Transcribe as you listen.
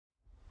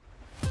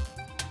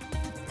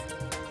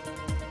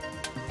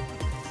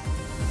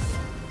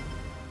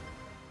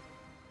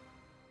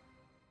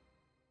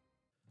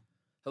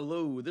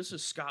Hello, this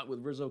is Scott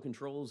with Rizzo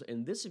Controls,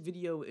 and this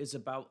video is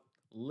about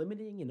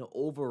limiting an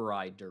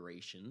override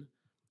duration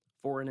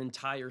for an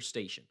entire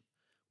station.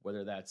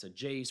 Whether that's a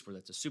Jace, whether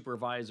that's a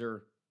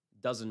supervisor,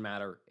 doesn't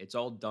matter. It's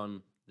all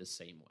done the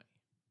same way.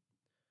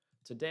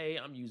 Today,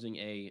 I'm using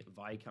a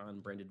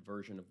Vicon branded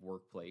version of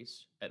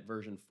Workplace at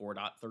version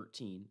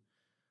 4.13,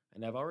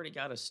 and I've already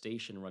got a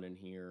station running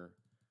here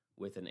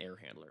with an air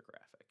handler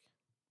graphic.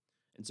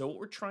 And so what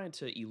we're trying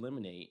to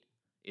eliminate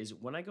is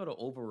when I go to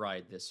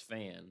override this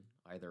fan,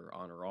 either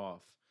on or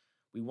off,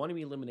 we want to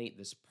eliminate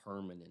this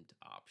permanent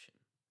option.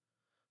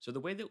 So the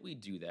way that we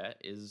do that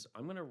is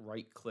I'm going to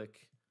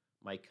right-click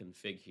my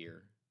config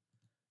here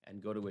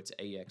and go to its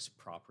AX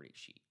property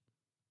sheet.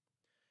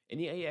 In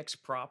the AX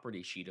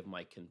property sheet of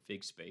my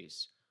config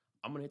space,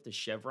 I'm going to hit the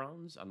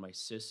chevrons on my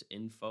Sys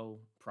Info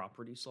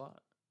property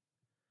slot,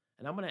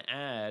 and I'm going to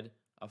add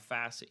a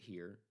facet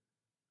here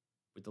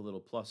with the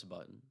little plus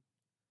button.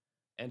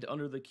 And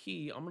under the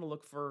key, I'm going to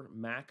look for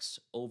max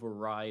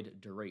override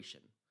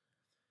duration.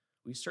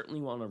 We certainly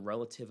want a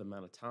relative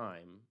amount of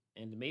time,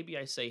 and maybe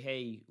I say,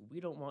 hey, we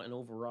don't want an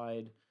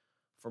override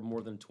for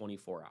more than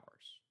 24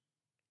 hours.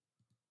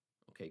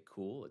 Okay,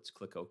 cool. Let's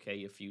click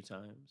OK a few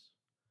times.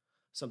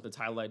 Something's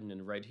highlighted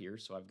in red here,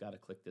 so I've got to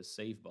click this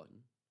save button.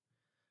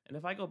 And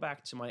if I go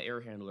back to my air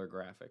handler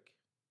graphic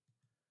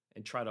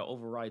and try to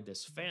override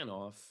this fan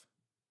off,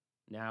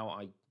 now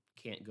I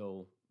can't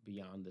go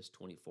beyond this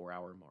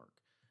 24-hour mark.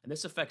 And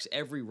this affects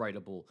every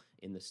writable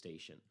in the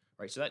station,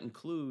 right? So that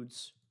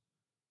includes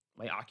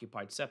my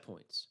occupied set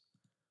points.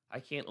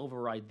 I can't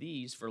override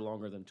these for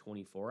longer than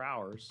 24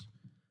 hours.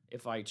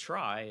 If I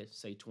try,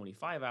 say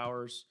 25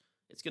 hours,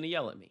 it's going to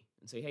yell at me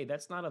and say, hey,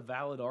 that's not a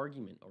valid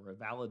argument or a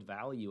valid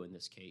value in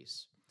this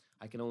case.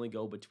 I can only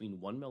go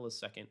between 1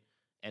 millisecond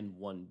and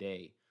 1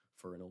 day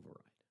for an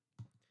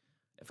override.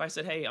 If I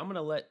said, hey, I'm going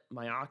to let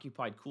my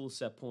occupied cool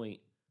set point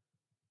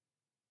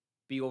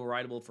be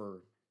overridable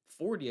for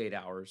 48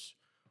 hours,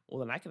 well,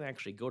 then I can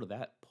actually go to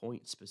that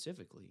point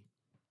specifically,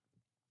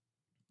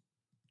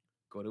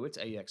 go to its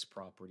AX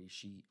property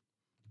sheet,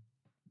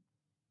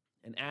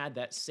 and add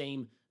that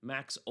same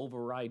max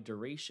override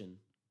duration,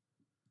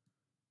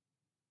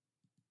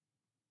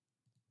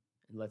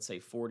 and let's say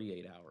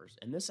 48 hours.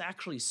 And this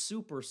actually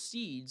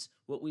supersedes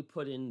what we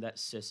put in that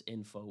Sys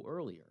Info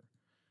earlier.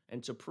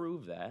 And to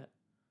prove that,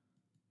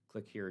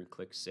 click here and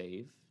click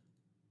Save,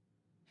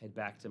 head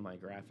back to my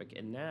graphic,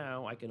 and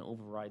now I can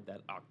override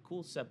that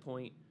cool set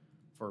point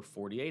for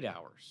 48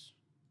 hours,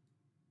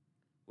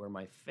 where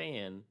my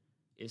fan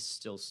is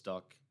still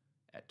stuck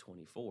at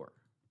 24.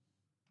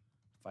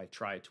 If I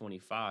try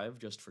 25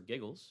 just for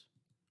giggles,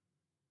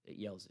 it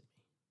yells at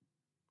me.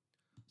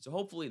 So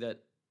hopefully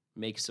that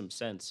makes some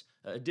sense.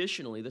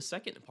 Additionally, the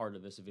second part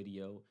of this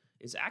video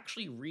is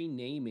actually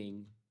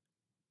renaming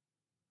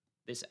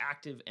this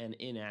active and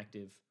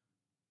inactive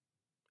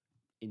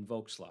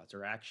invoke slots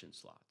or action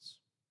slots.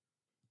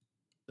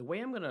 The way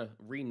I'm going to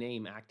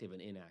rename active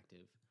and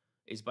inactive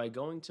is by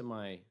going to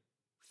my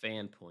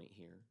fan point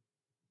here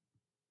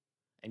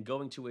and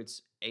going to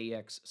its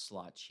AX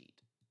slot sheet.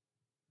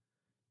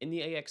 In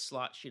the AX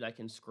slot sheet, I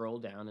can scroll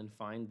down and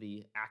find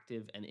the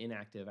active and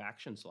inactive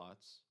action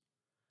slots,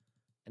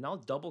 and I'll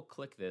double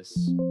click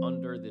this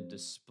under the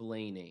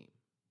display name,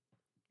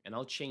 and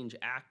I'll change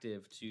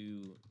active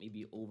to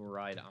maybe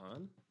override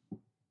on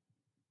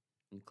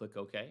and click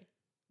OK,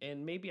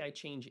 and maybe I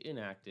change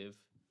inactive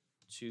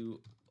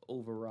to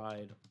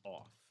override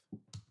off.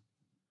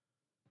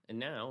 And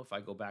now, if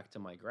I go back to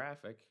my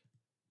graphic,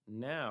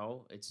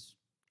 now it's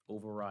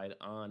override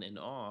on and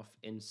off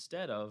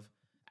instead of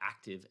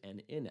active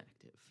and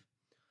inactive.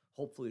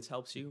 Hopefully this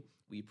helps you.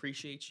 We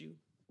appreciate you.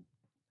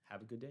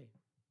 Have a good day.